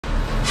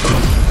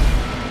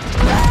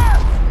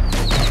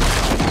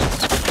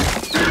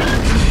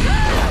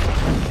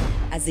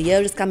As the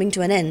year is coming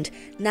to an end,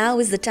 now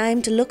is the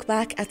time to look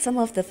back at some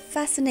of the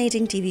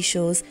fascinating TV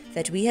shows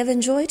that we have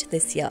enjoyed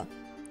this year.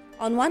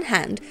 On one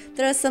hand,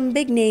 there are some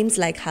big names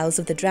like House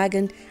of the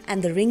Dragon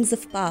and The Rings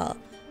of Power,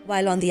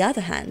 while on the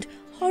other hand,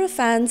 horror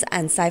fans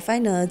and sci-fi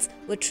nerds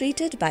were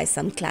treated by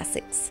some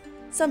classics.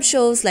 Some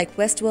shows like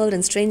Westworld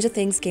and Stranger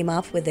Things came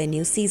up with their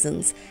new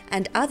seasons,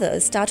 and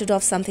others started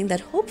off something that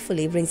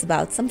hopefully brings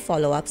about some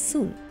follow-ups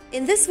soon.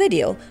 In this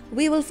video,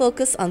 we will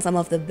focus on some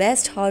of the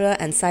best horror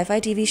and sci-fi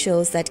TV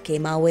shows that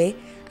came our way,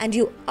 and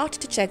you ought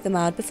to check them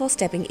out before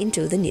stepping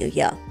into the new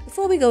year.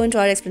 Before we go into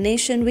our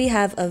explanation, we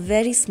have a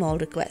very small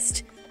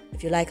request.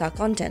 If you like our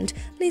content,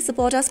 please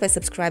support us by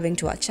subscribing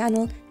to our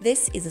channel.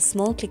 This is a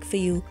small click for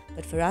you,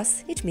 but for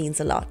us, it means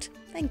a lot.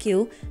 Thank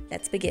you.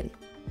 Let's begin.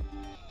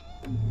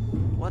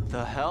 What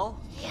the hell?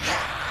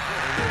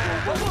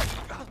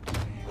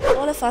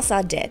 All of us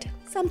are dead.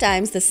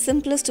 Sometimes the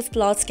simplest of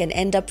plots can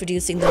end up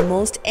producing the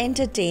most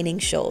entertaining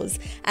shows,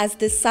 as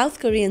this South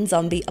Korean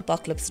zombie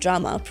apocalypse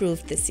drama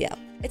proved this year.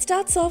 It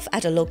starts off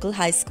at a local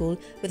high school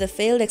with a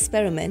failed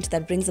experiment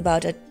that brings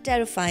about a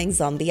terrifying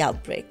zombie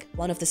outbreak.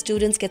 One of the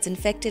students gets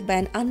infected by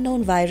an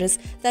unknown virus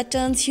that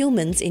turns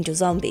humans into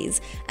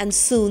zombies, and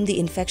soon the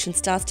infection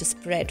starts to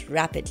spread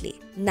rapidly.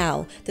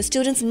 Now, the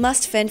students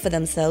must fend for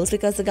themselves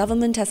because the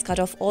government has cut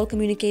off all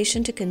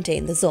communication to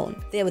contain the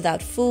zone. They are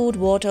without food,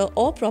 water,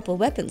 or proper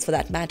weapons for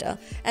that matter,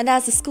 and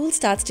as the school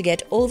starts to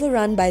get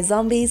overrun by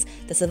zombies,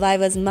 the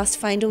survivors must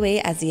find a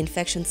way as the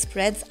infection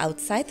spreads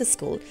outside the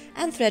school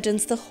and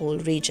threatens the whole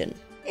region.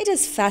 It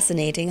is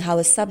fascinating how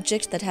a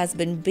subject that has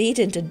been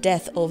beaten to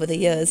death over the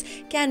years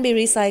can be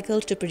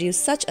recycled to produce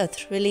such a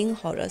thrilling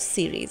horror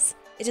series.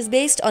 It is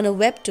based on a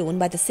webtoon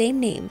by the same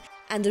name,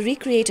 and the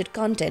recreated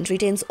content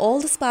retains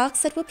all the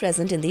sparks that were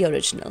present in the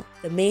original.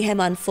 The mayhem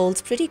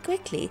unfolds pretty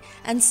quickly,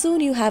 and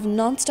soon you have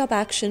non-stop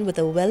action with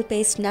a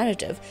well-paced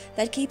narrative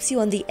that keeps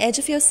you on the edge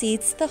of your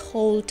seats the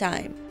whole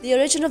time. The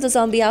origin of the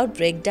zombie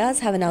outbreak does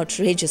have an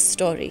outrageous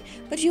story,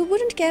 but you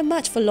wouldn't care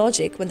much for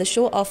logic when the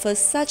show offers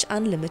such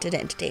unlimited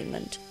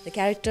entertainment. The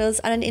characters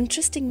are an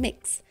interesting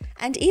mix,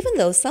 and even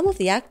though some of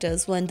the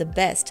actors weren't the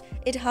best,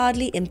 it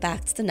hardly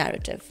impacts the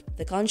narrative.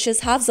 The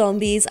conscious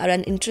half-zombies are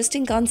an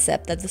interesting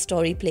concept that the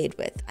story played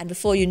with, and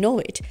before you know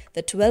it,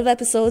 the 12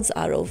 episodes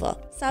are over.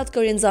 South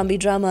Korean zombie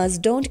dramas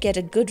don't get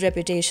a good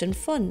reputation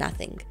for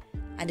nothing.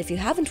 And if you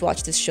haven't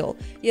watched this show,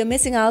 you're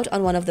missing out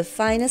on one of the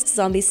finest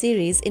zombie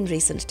series in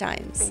recent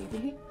times.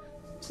 Baby,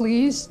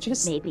 please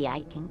just... Maybe I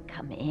can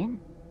come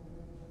in.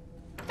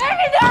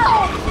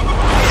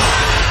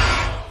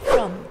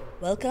 From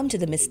welcome to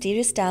the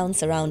mysterious town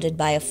surrounded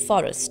by a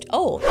forest.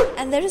 Oh,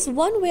 and there is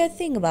one weird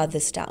thing about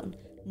this town.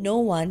 No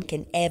one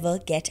can ever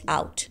get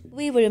out.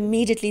 We were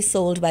immediately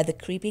sold by the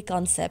creepy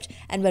concept,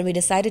 and when we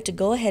decided to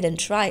go ahead and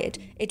try it,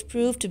 it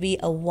proved to be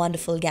a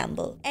wonderful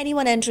gamble.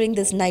 Anyone entering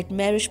this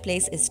nightmarish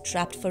place is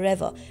trapped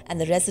forever,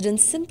 and the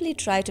residents simply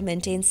try to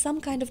maintain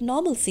some kind of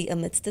normalcy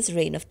amidst this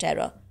reign of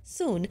terror.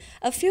 Soon,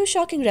 a few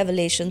shocking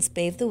revelations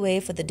pave the way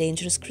for the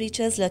dangerous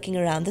creatures lurking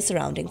around the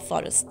surrounding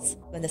forests.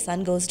 When the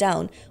sun goes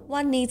down,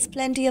 one needs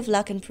plenty of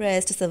luck and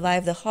prayers to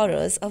survive the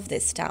horrors of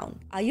this town.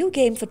 Are you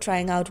game for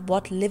trying out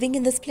what living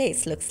in this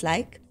place looks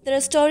like? There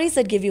are stories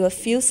that give you a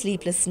few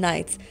sleepless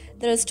nights.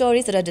 There are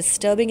stories that are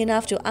disturbing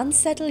enough to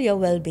unsettle your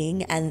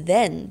well-being, and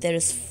then there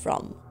is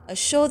From, a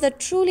show that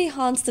truly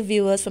haunts the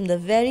viewers from the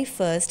very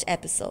first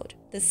episode.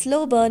 The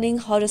slow-burning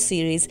horror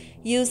series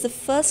used the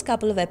first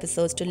couple of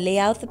episodes to lay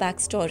out the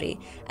backstory,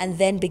 and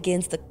then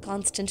begins the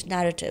constant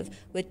narrative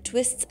with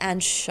twists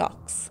and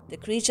shocks. The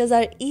creatures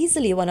are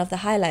easily one of the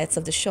highlights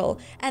of the show,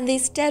 and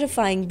these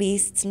terrifying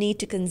beasts need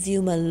to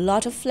consume a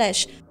lot of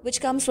flesh,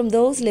 which comes from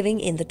those living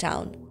in the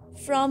town.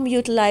 From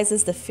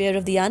utilizes the fear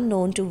of the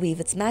unknown to weave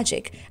its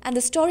magic, and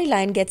the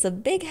storyline gets a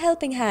big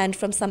helping hand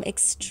from some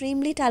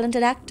extremely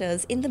talented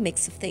actors in the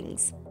mix of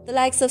things. The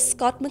likes of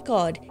Scott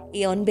McCord,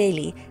 Eon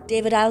Bailey,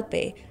 David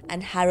Alpe,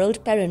 and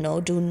Harold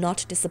Perrineau do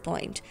not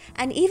disappoint,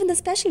 and even the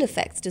special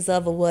effects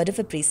deserve a word of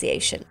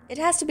appreciation. It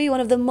has to be one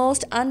of the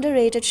most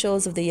underrated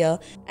shows of the year,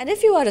 and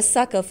if you are a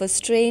sucker for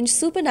strange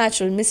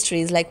supernatural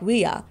mysteries like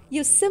we are,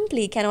 you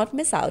simply cannot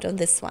miss out on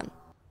this one.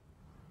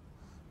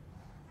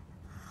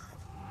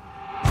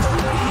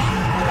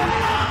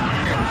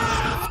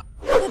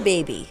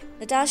 Baby.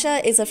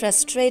 Natasha is a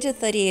frustrated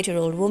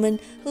 38-year-old woman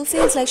who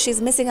feels like she's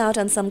missing out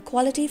on some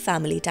quality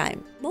family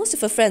time. Most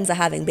of her friends are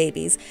having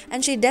babies,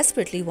 and she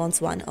desperately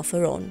wants one of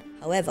her own.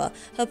 However,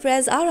 her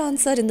prayers are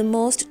answered in the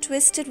most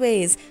twisted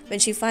ways when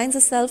she finds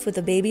herself with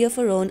a baby of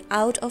her own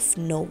out of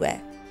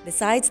nowhere.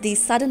 Besides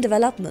these sudden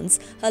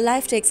developments, her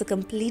life takes a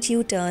complete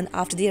U-turn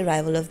after the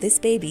arrival of this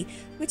baby,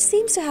 which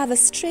seems to have a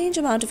strange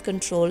amount of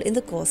control in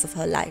the course of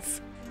her life.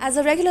 As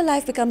her regular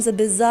life becomes a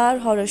bizarre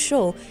horror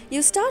show,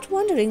 you start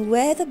wondering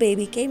where the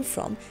baby came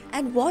from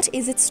and what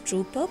is its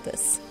true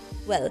purpose.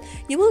 Well,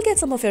 you will get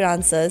some of your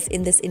answers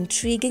in this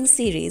intriguing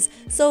series,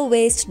 so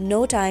waste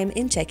no time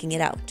in checking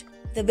it out.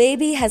 The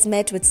baby has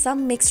met with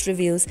some mixed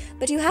reviews,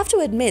 but you have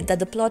to admit that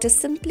the plot is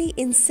simply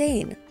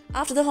insane.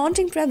 After the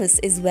haunting premise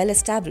is well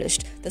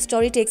established, the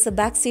story takes a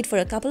backseat for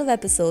a couple of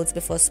episodes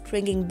before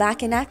springing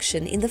back in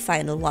action in the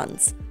final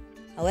ones.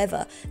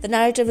 However, the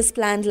narrative is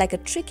planned like a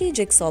tricky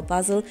jigsaw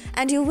puzzle,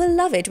 and you will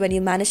love it when you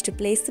manage to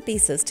place the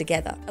pieces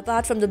together.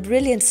 Apart from the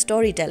brilliant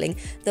storytelling,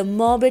 the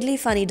morbidly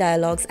funny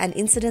dialogues and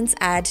incidents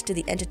add to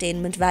the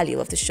entertainment value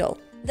of the show.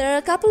 There are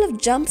a couple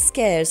of jump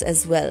scares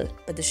as well,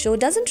 but the show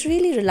doesn't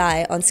really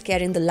rely on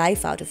scaring the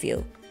life out of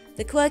you.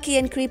 The quirky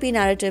and creepy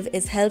narrative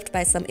is helped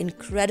by some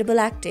incredible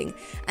acting,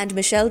 and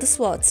Michelle the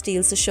Swart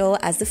steals the show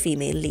as the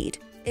female lead.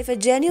 If a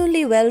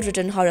genuinely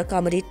well-written horror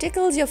comedy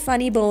tickles your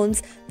funny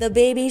bones, The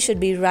Baby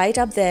should be right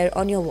up there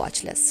on your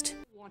watch list.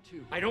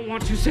 I don't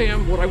want to,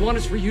 Sam. What I want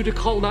is for you to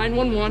call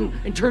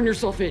 911 and turn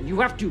yourself in. You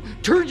have to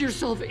turn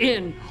yourself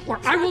in, or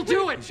I will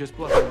do it!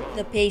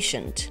 The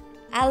Patient.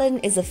 Alan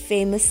is a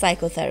famous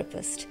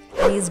psychotherapist,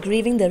 and he is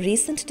grieving the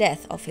recent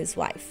death of his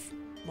wife.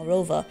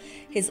 Moreover,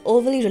 his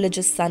overly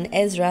religious son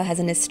Ezra has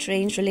an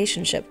estranged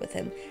relationship with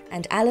him,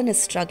 and Alan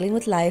is struggling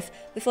with life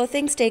before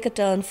things take a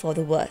turn for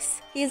the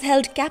worse. He is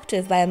held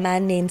captive by a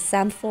man named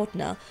Sam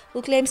Fortner,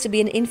 who claims to be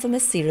an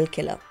infamous serial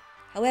killer.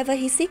 However,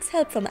 he seeks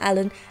help from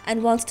Alan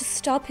and wants to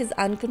stop his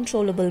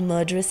uncontrollable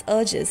murderous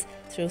urges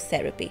through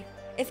therapy.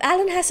 If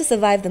Alan has to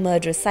survive the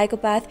murderous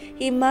psychopath,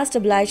 he must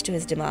oblige to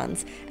his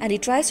demands, and he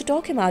tries to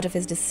talk him out of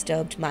his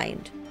disturbed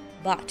mind.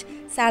 But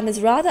Sam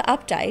is rather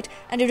uptight,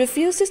 and he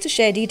refuses to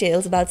share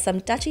details about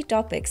some touchy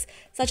topics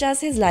such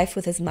as his life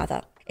with his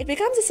mother. It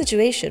becomes a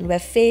situation where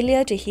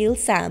failure to heal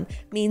Sam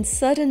means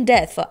certain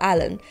death for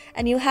Alan,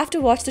 and you have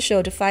to watch the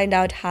show to find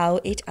out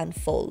how it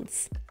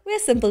unfolds. We're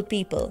simple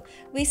people.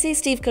 We see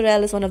Steve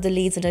Carell as one of the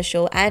leads in a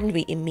show and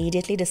we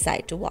immediately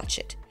decide to watch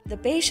it. The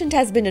Patient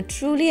has been a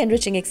truly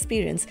enriching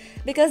experience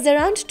because there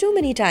aren't too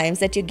many times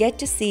that you get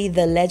to see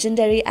the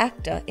legendary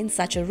actor in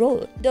such a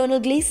role.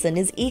 Donald Gleason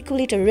is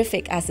equally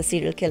terrific as the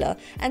serial killer,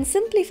 and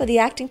simply for the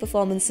acting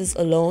performances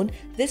alone,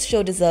 this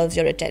show deserves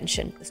your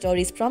attention. The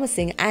story is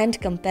promising and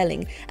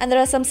compelling, and there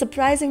are some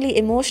surprisingly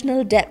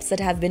emotional depths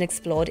that have been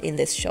explored in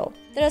this show.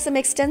 There are some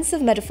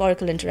extensive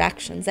metaphorical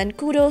interactions, and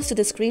kudos to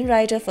the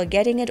screenwriter for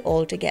getting it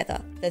all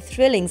together. The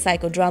thrilling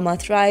psychodrama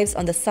thrives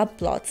on the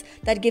subplots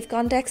that give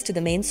context to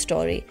the main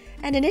story,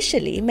 and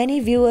initially many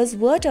viewers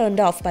were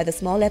turned off by the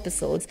small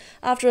episodes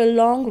after a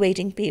long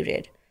waiting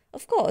period.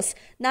 Of course,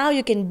 now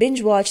you can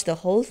binge watch the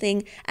whole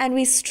thing, and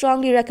we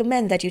strongly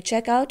recommend that you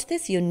check out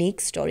this unique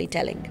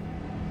storytelling.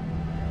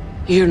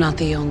 You're not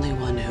the only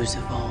one who's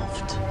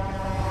evolved.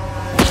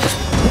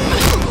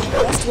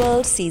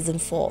 Westworld Season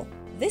 4.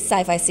 This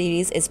sci-fi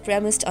series is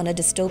premised on a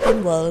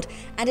dystopian world,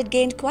 and it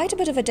gained quite a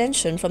bit of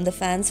attention from the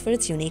fans for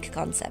its unique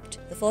concept.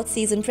 The 4th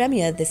season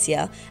premiered this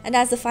year, and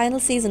as the final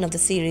season of the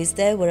series,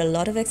 there were a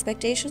lot of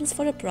expectations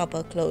for a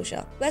proper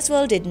closure.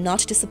 Westworld did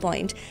not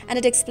disappoint, and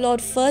it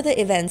explored further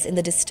events in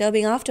the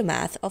disturbing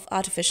aftermath of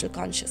artificial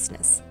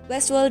consciousness.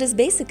 Westworld is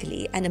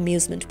basically an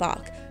amusement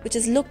park, which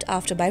is looked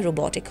after by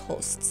robotic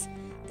hosts.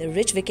 The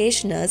rich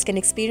vacationers can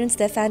experience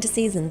their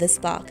fantasies in this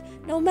park,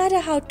 no matter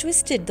how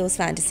twisted those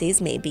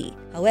fantasies may be.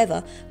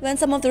 However, when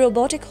some of the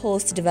robotic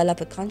hosts develop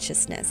a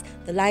consciousness,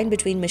 the line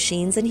between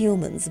machines and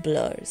humans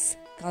blurs.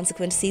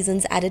 Consequent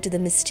seasons added to the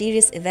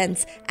mysterious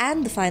events,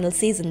 and the final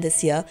season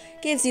this year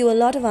gives you a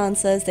lot of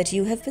answers that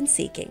you have been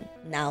seeking.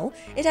 Now,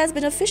 it has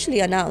been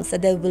officially announced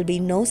that there will be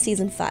no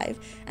season 5,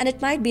 and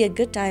it might be a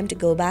good time to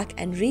go back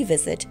and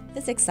revisit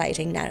this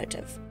exciting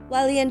narrative.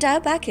 While the entire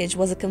package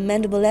was a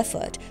commendable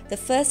effort, the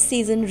first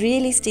season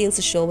really steals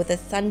the show with a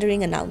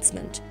thundering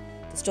announcement.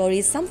 The story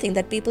is something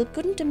that people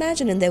couldn't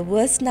imagine in their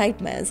worst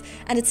nightmares,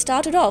 and it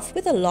started off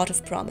with a lot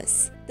of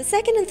promise. The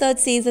second and third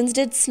seasons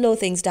did slow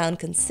things down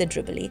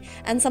considerably,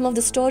 and some of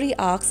the story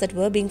arcs that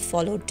were being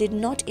followed did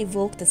not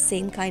evoke the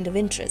same kind of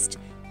interest,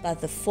 but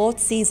the 4th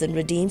season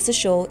redeems the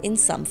show in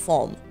some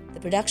form. The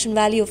production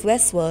value of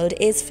Westworld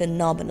is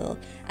phenomenal,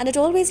 and it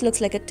always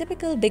looks like a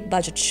typical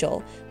big-budget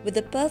show with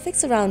the perfect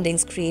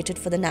surroundings created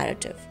for the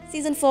narrative.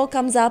 Season 4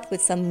 comes up with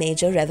some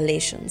major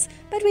revelations,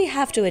 but we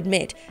have to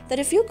admit that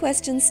a few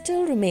questions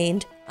still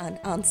remained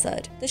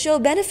unanswered. The show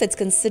benefits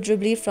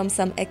considerably from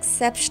some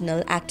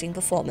exceptional acting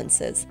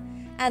performances.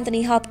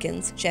 Anthony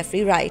Hopkins,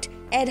 Jeffrey Wright,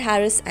 Ed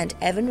Harris and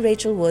Evan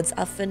Rachel Woods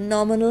are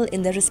phenomenal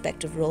in their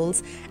respective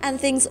roles, and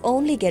things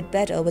only get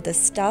better with a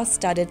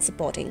star-studded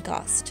supporting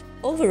cast.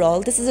 Overall,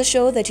 this is a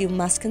show that you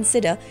must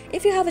consider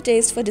if you have a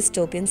taste for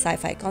dystopian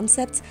sci-fi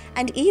concepts,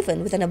 and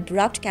even with an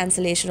abrupt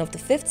cancellation of the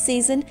 5th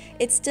season,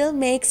 it still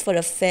makes for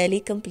a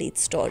fairly complete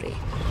story.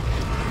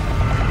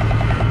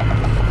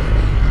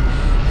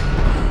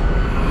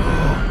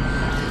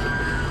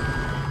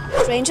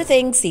 Stranger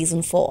Things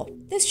Season 4.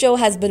 This show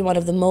has been one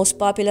of the most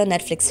popular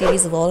Netflix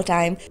series of all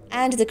time,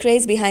 and the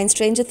craze behind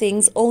Stranger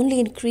Things only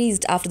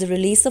increased after the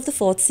release of the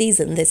 4th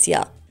season this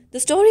year. The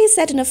story is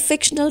set in a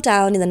fictional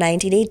town in the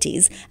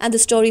 1980s, and the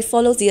story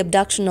follows the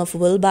abduction of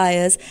Will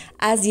Byers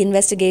as the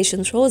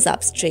investigation throws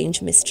up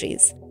strange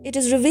mysteries. It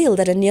is revealed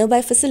that a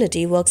nearby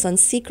facility works on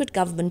secret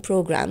government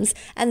programs,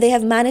 and they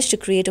have managed to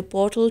create a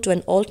portal to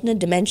an alternate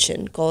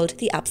dimension called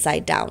the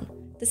Upside Down.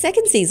 The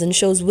second season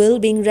shows Will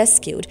being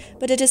rescued,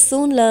 but it is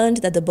soon learned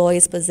that the boy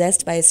is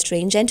possessed by a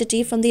strange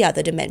entity from the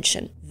other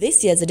dimension.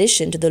 This year's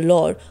addition to the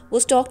lore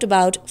was talked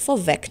about for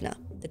Vecna,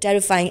 the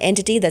terrifying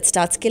entity that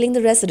starts killing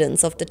the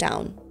residents of the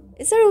town.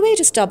 Is there a way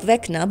to stop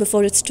Vecna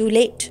before it's too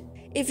late?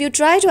 If you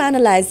try to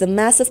analyze the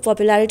massive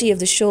popularity of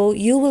the show,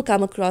 you will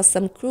come across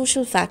some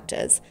crucial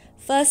factors.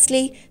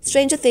 Firstly,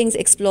 Stranger Things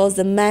explores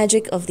the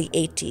magic of the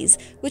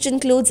 80s, which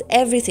includes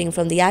everything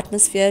from the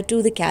atmosphere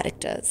to the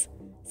characters.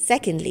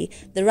 Secondly,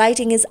 the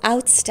writing is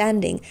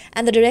outstanding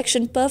and the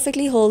direction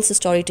perfectly holds the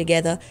story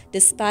together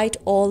despite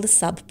all the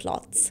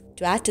subplots.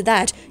 To add to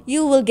that,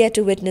 you will get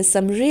to witness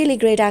some really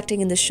great acting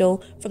in the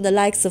show from the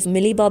likes of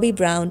Millie Bobby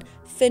Brown,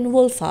 Finn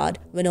Wolfhard,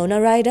 Winona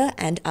Ryder,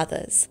 and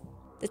others.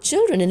 The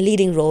children in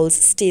leading roles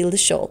steal the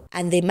show,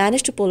 and they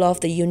manage to pull off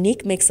the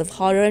unique mix of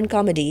horror and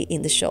comedy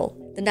in the show.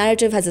 The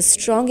narrative has a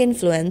strong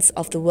influence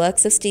of the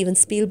works of Steven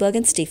Spielberg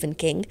and Stephen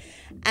King,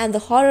 and the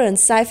horror and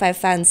sci-fi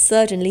fans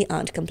certainly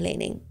aren't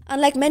complaining.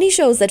 Unlike many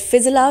shows that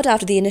fizzle out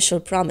after the initial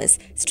promise,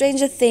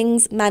 Stranger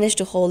Things managed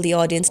to hold the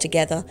audience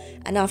together,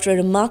 and after a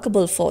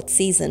remarkable fourth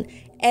season,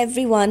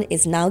 everyone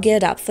is now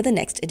geared up for the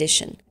next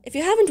edition. If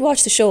you haven't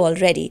watched the show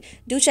already,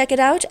 do check it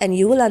out and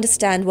you will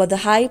understand what the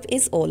hype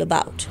is all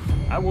about.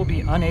 I will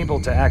be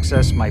unable to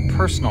access my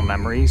personal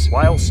memories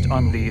whilst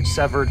on the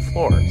severed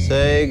floor.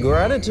 Say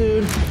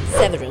gratitude.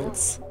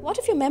 Severance. What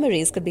if your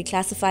memories could be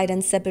classified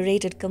and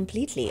separated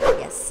completely?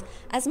 Yes.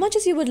 As much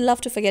as you would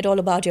love to forget all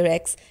about your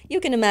ex, you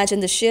can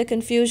imagine the sheer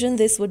confusion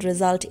this would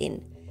result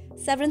in.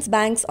 Severance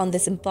banks on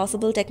this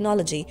impossible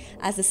technology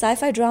as the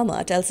sci-fi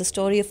drama tells the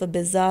story of a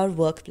bizarre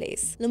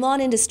workplace. Le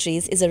Mans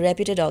Industries is a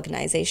reputed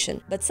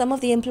organization, but some of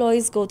the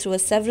employees go through a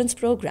severance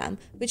program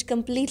which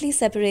completely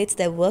separates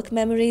their work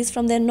memories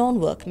from their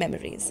non-work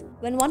memories.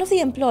 When one of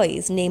the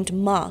employees, named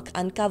Mark,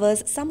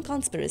 uncovers some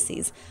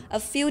conspiracies, a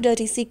few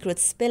dirty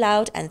secrets spill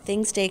out and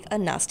things take a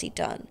nasty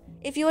turn.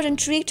 If you are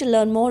intrigued to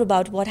learn more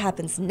about what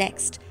happens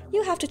next,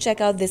 you have to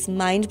check out this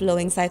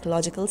mind-blowing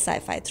psychological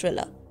sci-fi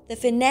thriller. The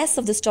finesse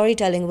of the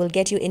storytelling will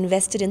get you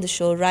invested in the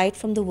show right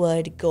from the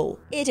word go.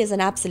 It is an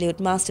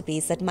absolute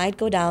masterpiece that might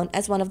go down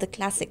as one of the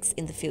classics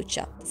in the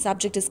future. The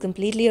subject is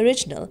completely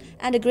original,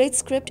 and a great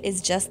script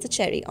is just the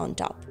cherry on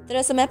top. There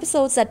are some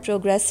episodes that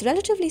progress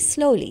relatively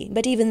slowly,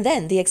 but even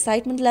then, the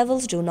excitement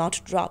levels do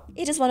not drop.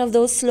 It is one of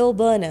those slow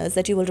burners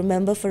that you will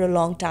remember for a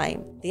long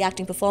time. The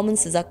acting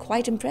performances are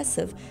quite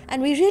impressive,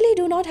 and we really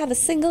do not have a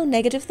single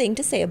negative thing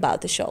to say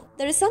about the show.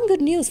 There is some good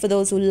news for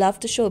those who love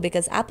the show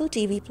because Apple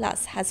TV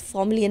Plus has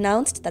formally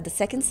announced that the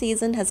second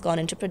season has gone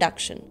into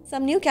production.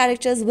 Some new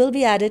characters will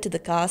be added to the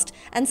cast,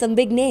 and some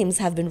big names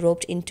have been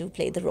roped in to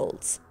play the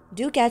roles.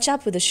 Do catch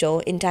up with the show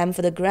in time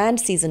for the grand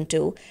season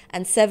 2,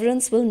 and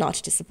Severance will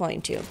not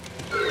disappoint you.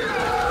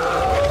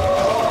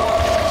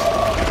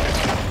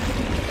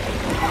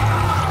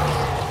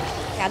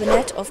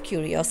 Cabinet of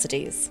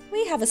Curiosities.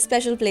 We have a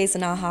special place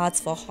in our hearts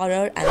for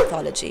horror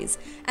anthologies,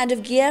 and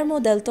if Guillermo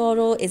del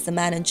Toro is the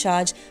man in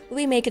charge,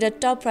 we make it a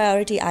top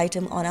priority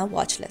item on our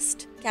watch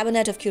list.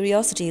 Cabinet of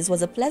Curiosities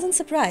was a pleasant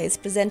surprise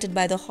presented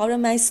by the horror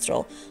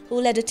maestro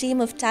who led a team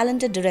of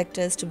talented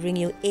directors to bring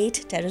you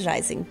 8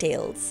 terrorizing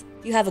tales.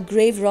 You have a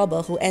grave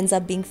robber who ends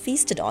up being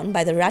feasted on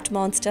by the rat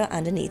monster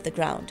underneath the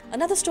ground.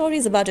 Another story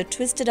is about a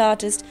twisted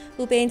artist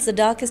who paints the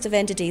darkest of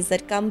entities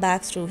that come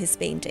back through his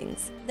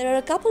paintings. There are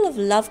a couple of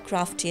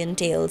Lovecraftian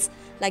tales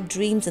like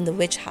Dreams in the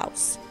Witch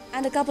House,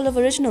 and a couple of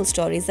original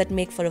stories that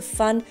make for a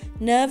fun,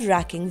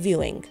 nerve-wracking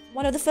viewing.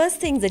 One of the first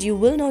things that you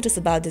will notice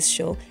about this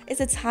show is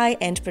its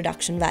high-end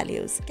production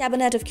values.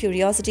 Cabinet of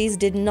Curiosities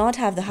did not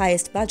have the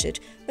highest budget,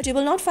 but you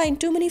will not find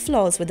too many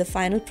flaws with the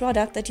final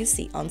product that you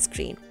see on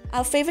screen.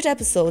 Our favorite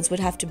episodes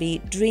would have to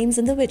be Dreams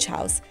in the Witch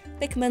House,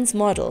 Pickman's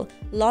Model,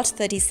 Lot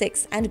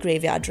 36, and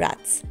Graveyard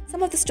Rats.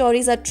 Some of the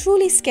stories are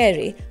truly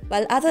scary,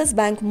 while others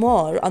bank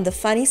more on the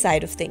funny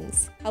side of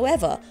things.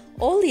 However,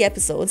 all the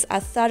episodes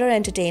are thorough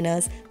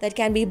entertainers that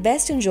can be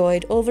best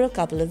enjoyed over a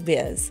couple of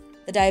beers.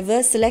 The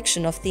diverse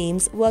selection of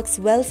themes works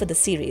well for the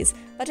series,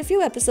 but a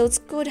few episodes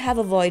could have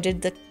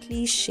avoided the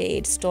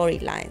cliched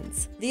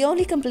storylines. The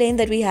only complaint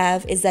that we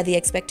have is that the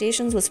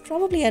expectations was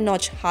probably a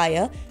notch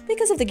higher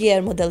because of the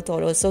Guillermo del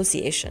Toro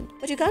association.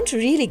 But you can't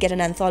really get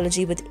an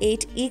anthology with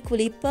 8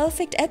 equally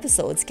perfect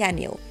episodes, can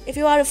you? If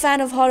you are a fan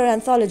of horror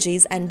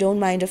anthologies and don't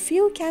mind a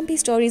few campy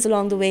stories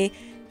along the way,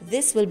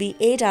 this will be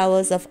 8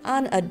 hours of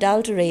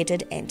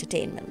unadulterated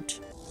entertainment.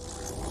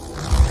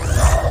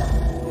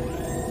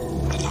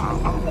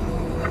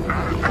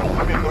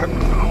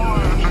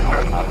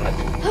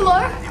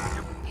 Hello?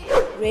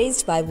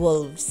 Raised by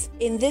wolves.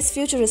 In this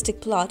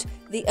futuristic plot,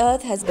 the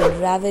Earth has been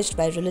ravaged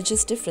by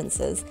religious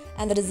differences,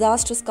 and the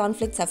disastrous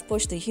conflicts have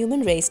pushed the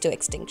human race to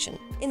extinction.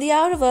 In the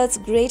hour of Earth's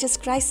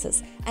greatest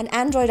crisis, an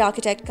android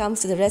architect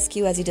comes to the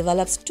rescue as he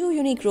develops 2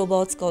 unique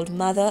robots called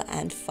Mother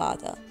and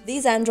Father.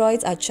 These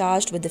androids are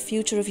charged with the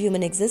future of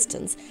human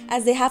existence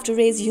as they have to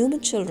raise human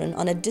children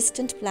on a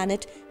distant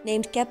planet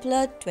named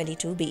Kepler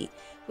 22b,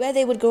 where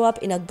they would grow up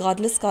in a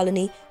godless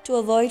colony to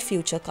avoid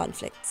future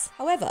conflicts.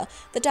 However,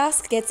 the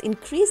task gets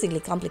increasingly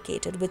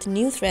complicated with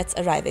new threats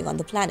arriving on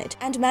the planet,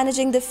 and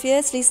managing the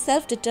fiercely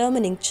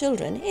self-determining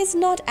children is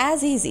not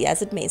as easy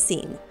as it may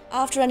seem.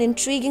 After an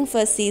intriguing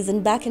first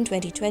season back in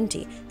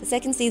 2020, the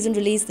second season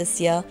released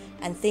this year,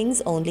 and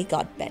things only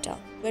got better.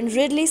 When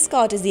Ridley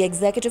Scott is the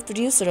executive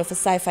producer of a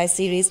sci-fi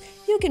series,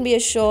 you can be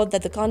assured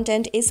that the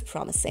content is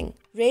promising.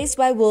 Raised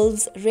by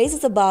Wolves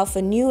raises the bar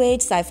for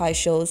new-age sci-fi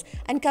shows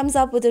and comes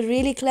up with a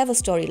really clever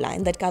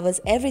storyline that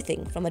covers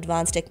everything from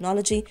advanced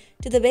technology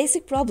to the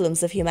basic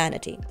problems of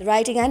humanity. The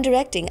writing and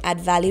directing add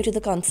value to the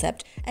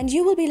concept, and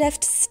you will be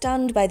left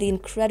stunned by the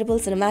incredible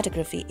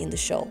cinematography in the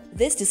show.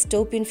 This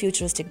dystopian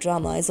futuristic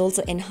drama is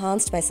also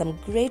enhanced by some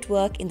great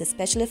work in the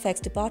special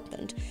effects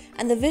department,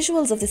 and the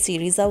visuals of the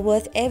series are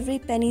worth every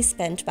penny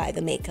spent by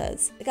the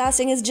makers. The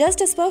casting is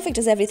just as perfect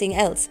as everything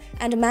else,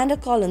 and Amanda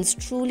Collins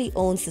truly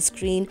owns the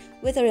screen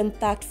with her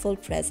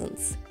impactful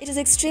presence. It is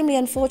extremely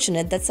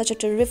unfortunate that such a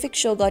terrific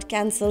show got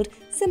cancelled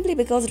simply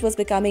because it was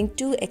becoming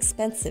too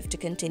expensive to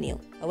continue.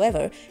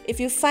 However, if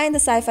you find the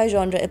sci-fi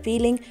genre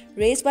appealing,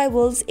 Raised by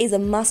Wolves is a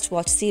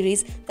must-watch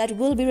series that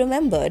will be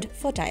remembered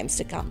for times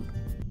to come.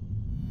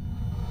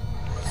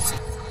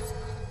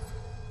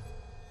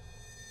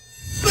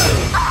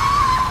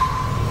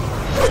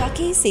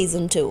 Chucky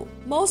Season 2.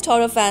 Most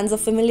horror fans are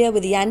familiar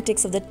with the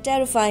antics of the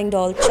terrifying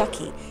doll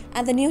Chucky,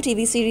 and the new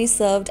TV series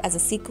served as a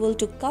sequel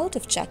to Cult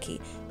of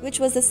Chucky, which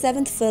was the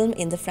 7th film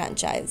in the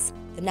franchise.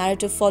 The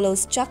narrative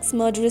follows Chuck's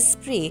murderous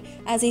spree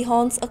as he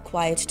haunts a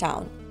quiet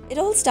town. It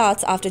all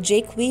starts after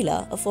Jake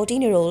Wheeler, a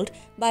 14-year-old,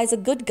 buys a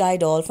good guy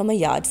doll from a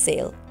yard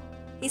sale.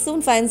 He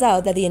soon finds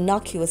out that the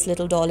innocuous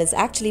little doll is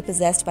actually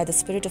possessed by the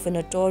spirit of a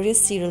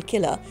notorious serial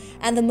killer,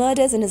 and the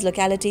murders in his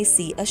locality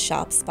see a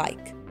sharp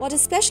spike. What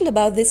is special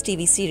about this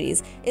TV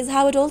series is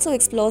how it also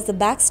explores the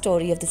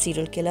backstory of the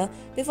serial killer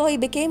before he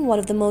became one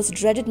of the most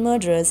dreaded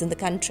murderers in the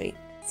country.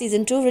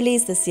 Season 2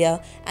 released this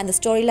year, and the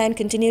storyline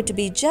continued to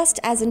be just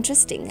as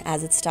interesting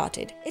as it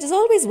started. It is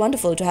always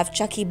wonderful to have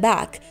Chucky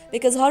back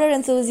because horror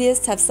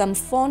enthusiasts have some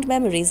fond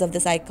memories of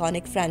this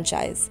iconic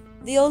franchise.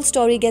 The old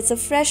story gets a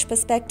fresh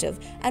perspective,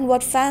 and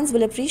what fans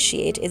will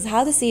appreciate is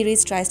how the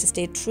series tries to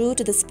stay true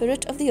to the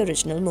spirit of the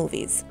original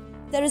movies.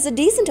 There is a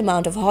decent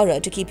amount of horror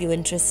to keep you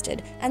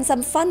interested, and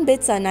some fun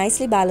bits are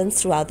nicely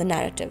balanced throughout the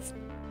narrative.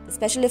 The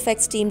special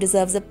effects team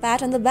deserves a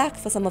pat on the back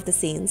for some of the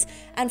scenes,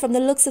 and from the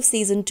looks of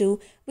Season 2,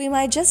 we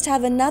might just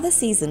have another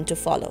season to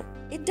follow.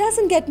 It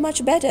doesn't get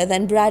much better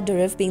than Brad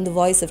Dourif being the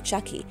voice of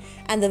Chucky,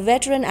 and the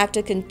veteran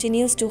actor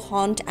continues to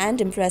haunt and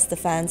impress the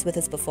fans with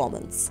his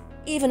performance.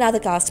 Even other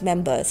cast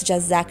members such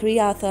as Zachary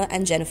Arthur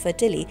and Jennifer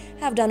Tilly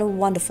have done a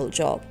wonderful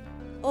job.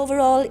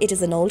 Overall, it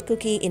is an old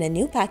cookie in a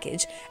new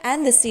package,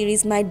 and this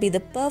series might be the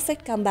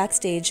perfect comeback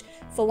stage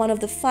for one of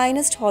the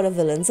finest horror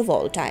villains of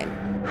all time.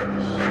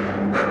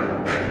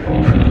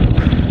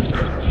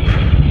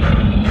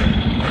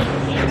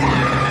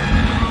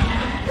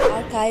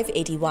 Archive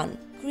 81.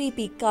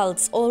 Creepy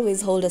cults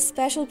always hold a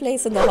special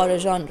place in the horror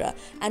genre,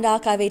 and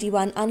Archive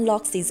 81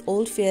 unlocks these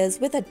old fears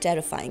with a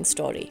terrifying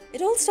story.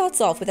 It all starts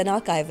off with an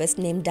archivist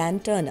named Dan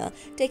Turner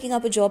taking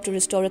up a job to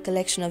restore a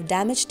collection of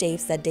damaged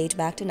tapes that date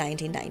back to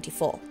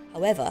 1994.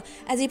 However,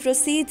 as he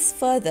proceeds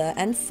further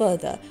and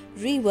further,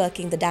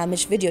 reworking the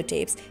damaged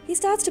videotapes, he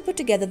starts to put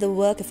together the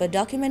work of a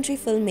documentary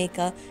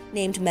filmmaker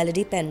named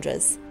Melody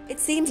Pendrez. It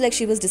seems like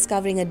she was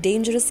discovering a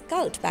dangerous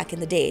cult back in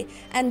the day,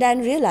 and Dan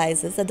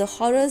realizes that the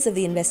horrors of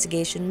the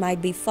investigation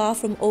might be far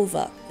from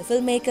over. The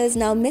filmmaker is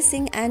now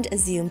missing and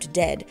assumed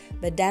dead,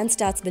 but Dan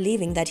starts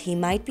believing that he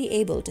might be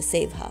able to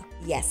save her.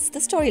 Yes, the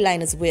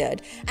storyline is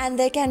weird, and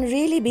there can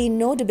really be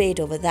no debate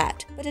over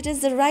that, but it is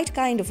the right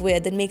kind of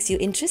weird that makes you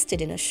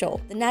interested in a show.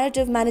 The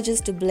narrative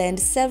manages to blend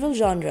several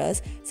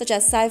genres such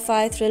as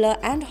sci-fi, thriller,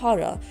 and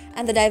horror,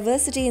 and the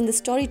diversity in the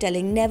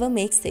storytelling never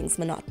makes things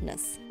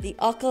monotonous. The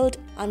occult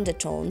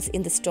undertones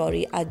in the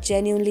story are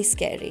genuinely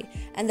scary,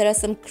 and there are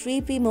some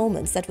creepy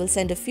moments that will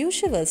send a few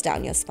shivers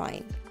down your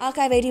spine.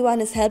 Archive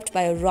 81 is helped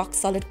by a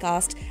rock-solid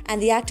cast,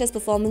 and the actors'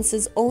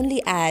 performances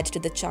only add to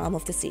the charm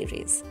of the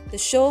series. The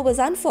show was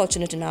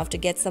unfortunate enough to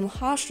get some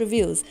harsh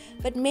reviews,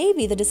 but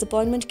maybe the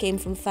disappointment came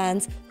from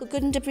fans who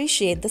couldn't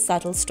appreciate the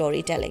subtle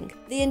storytelling.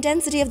 The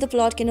intensity of the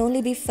plot can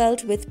only be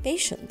felt with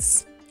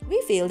patience.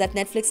 We feel that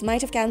Netflix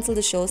might have cancelled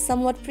the show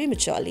somewhat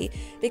prematurely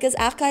because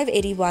Archive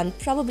 81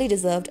 probably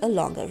deserved a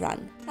longer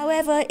run.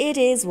 However, it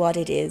is what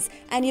it is,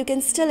 and you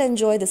can still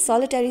enjoy the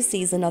solitary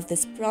season of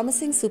this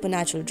promising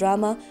supernatural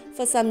drama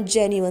for some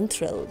genuine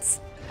thrills.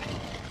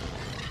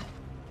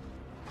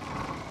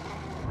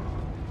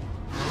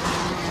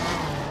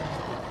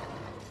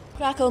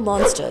 Krakow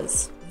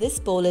Monsters. This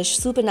Polish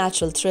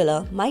supernatural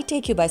thriller might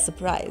take you by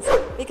surprise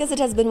because it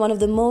has been one of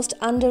the most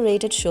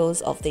underrated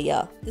shows of the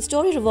year. The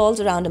story revolves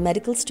around a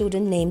medical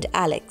student named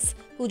Alex,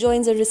 who who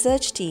joins a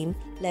research team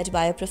led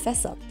by a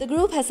professor. The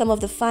group has some of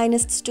the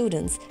finest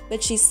students,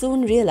 but she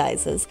soon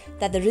realizes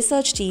that the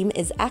research team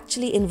is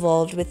actually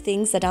involved with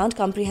things that aren't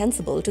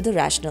comprehensible to the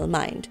rational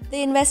mind.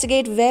 They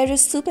investigate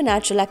various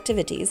supernatural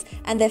activities,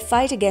 and their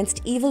fight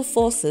against evil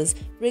forces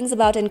brings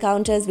about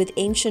encounters with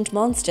ancient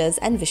monsters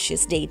and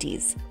vicious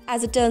deities.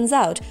 As it turns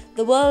out,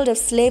 the world of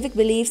Slavic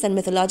beliefs and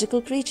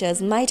mythological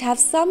creatures might have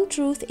some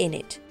truth in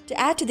it. To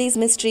add to these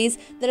mysteries,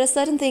 there are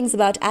certain things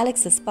about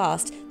Alex's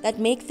past that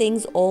make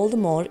things all the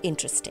more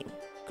interesting.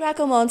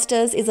 Krakow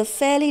Monsters is a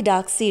fairly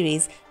dark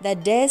series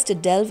that dares to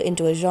delve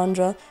into a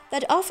genre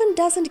that often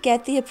doesn't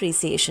get the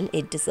appreciation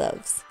it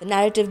deserves. The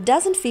narrative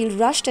doesn't feel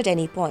rushed at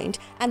any point,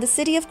 and the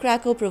city of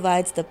Krakow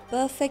provides the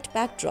perfect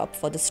backdrop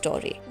for the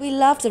story. We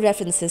loved the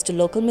references to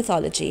local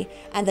mythology,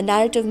 and the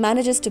narrative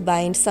manages to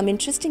bind some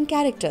interesting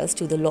characters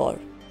to the lore.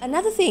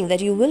 Another thing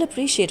that you will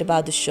appreciate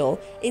about the show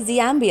is the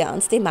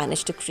ambience they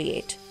managed to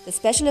create. The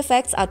special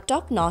effects are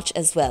top-notch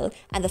as well,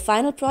 and the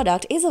final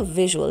product is a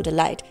visual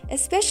delight,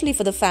 especially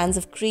for the fans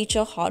of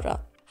creature horror.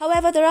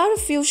 However, there are a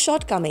few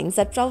shortcomings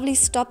that probably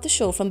stop the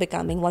show from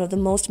becoming one of the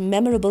most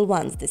memorable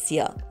ones this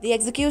year. The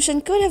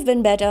execution could have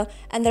been better,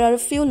 and there are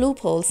a few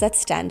loopholes that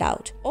stand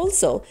out.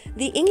 Also,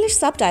 the English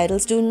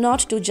subtitles do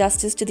not do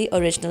justice to the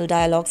original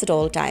dialogues at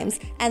all times,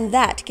 and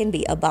that can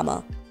be a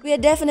bummer. We are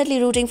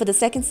definitely rooting for the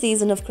second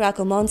season of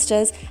Krakow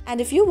Monsters,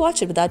 and if you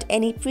watch it without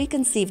any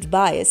preconceived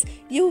bias,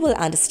 you will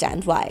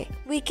understand why.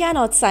 We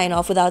cannot sign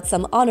off without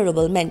some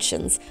honorable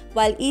mentions.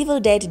 While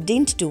Evil Dead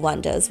didn't do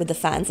wonders with the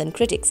fans and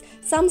critics,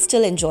 some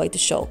still enjoyed the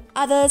show.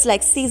 Others,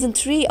 like Season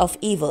 3 of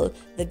Evil,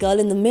 The Girl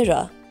in the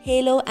Mirror,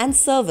 Halo and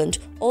Servant,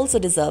 also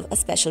deserve a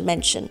special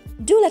mention.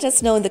 Do let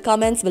us know in the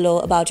comments below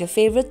about your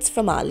favorites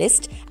from our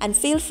list, and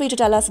feel free to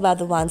tell us about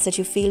the ones that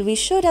you feel we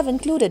should have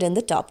included in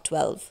the top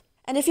 12.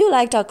 And if you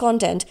liked our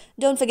content,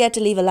 don't forget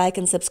to leave a like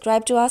and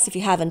subscribe to us if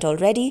you haven't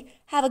already.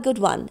 Have a good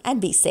one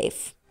and be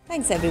safe.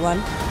 Thanks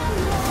everyone.